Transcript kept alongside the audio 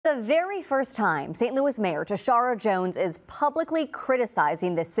The very first time St. Louis Mayor Tishaura Jones is publicly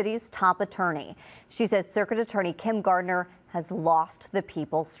criticizing the city's top attorney. She says Circuit Attorney Kim Gardner has lost the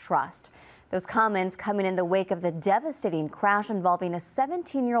people's trust. Those comments coming in the wake of the devastating crash involving a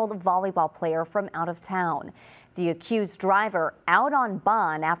 17-year-old volleyball player from out of town. The accused driver out on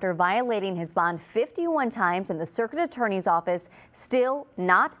bond after violating his bond 51 times in the Circuit Attorney's office, still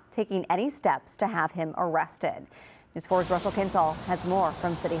not taking any steps to have him arrested. News 4's Russell Kinsall has more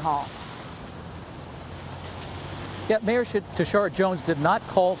from City Hall. Yeah, Mayor Tishaura Jones did not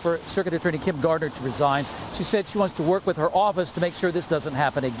call for Circuit Attorney Kim Gardner to resign. She said she wants to work with her office to make sure this doesn't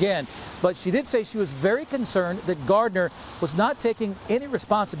happen again. But she did say she was very concerned that Gardner was not taking any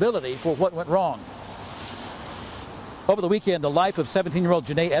responsibility for what went wrong. Over the weekend, the life of 17-year-old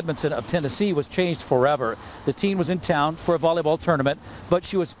Janae Edmondson of Tennessee was changed forever. The teen was in town for a volleyball tournament, but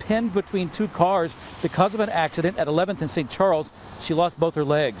she was pinned between two cars because of an accident at 11th and St. Charles. She lost both her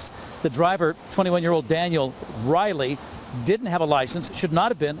legs. The driver, 21-year-old Daniel Riley, didn't have a license, should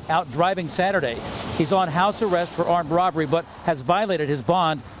not have been out driving Saturday. He's on house arrest for armed robbery, but has violated his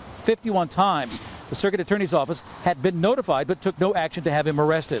bond 51 times. The Circuit Attorney's office had been notified, but took no action to have him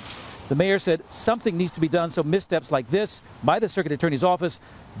arrested. The mayor said something needs to be done so missteps like this by the Circuit Attorney's office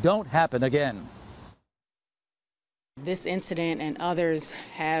don't happen again. This incident and others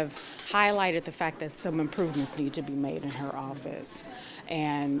have highlighted the fact that some improvements need to be made in her office.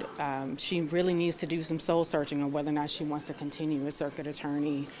 And she really needs to do some soul searching on whether or not she wants to continue as circuit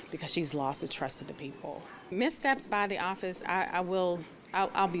attorney because she's lost the trust of the people. Missteps by the office,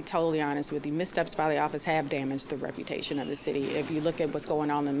 I'll be totally honest with you. Missteps by the office have damaged the reputation of the city. If you look at what's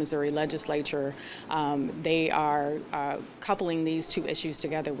going on in the Missouri legislature, they are coupling these two issues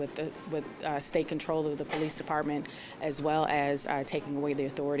together with state control of the police department, as well as taking away the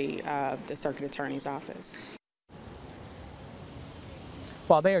authority of the Circuit Attorney's office.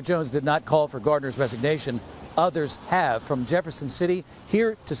 While Mayor Jones did not call for Gardner's resignation, others have. From Jefferson City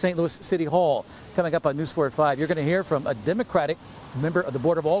here to St. Louis City Hall. Coming up on News 4 at 5, you're going to hear from a Democratic member of the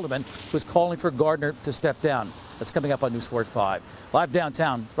Board of Aldermen who is calling for Gardner to step down. That's coming up on News 4 at 5. Live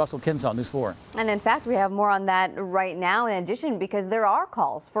downtown, Russell Kinsall, News 4. And in fact, we have more on that right now in addition, because there are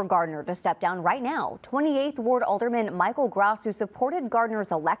calls for Gardner to step down right now. 28th Ward Alderman Michael Gross, who supported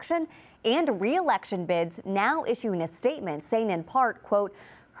Gardner's election and re-election bids, now issuing a statement saying in part, quote,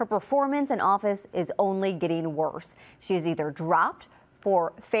 her performance in office is only getting worse. She is either dropped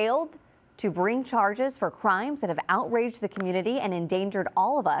or failed to bring charges for crimes that have outraged the community and endangered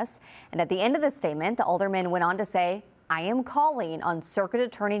all of us. And at the end of the statement, the alderman went on to say, I am calling on Circuit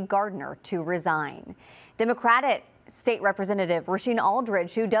Attorney Gardner to resign. Democratic State Representative Rashean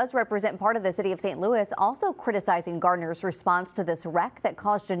Aldridge, who does represent part of the city of St. Louis, also criticizing Gardner's response to this wreck that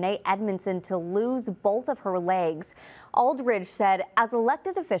caused Janae Edmondson to lose both of her legs. Aldridge said, as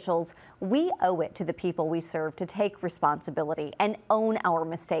elected officials, we owe it to the people we serve to take responsibility and own our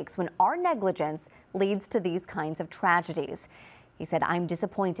mistakes when our negligence leads to these kinds of tragedies. He said, I'm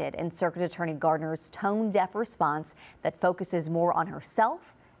disappointed in Circuit Attorney Gardner's tone-deaf response that focuses more on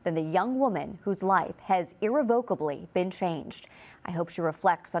herself than the young woman whose life has irrevocably been changed. I hope she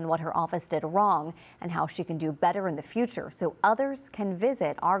reflects on what her office did wrong and how she can do better in the future so others can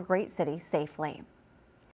visit our great city safely.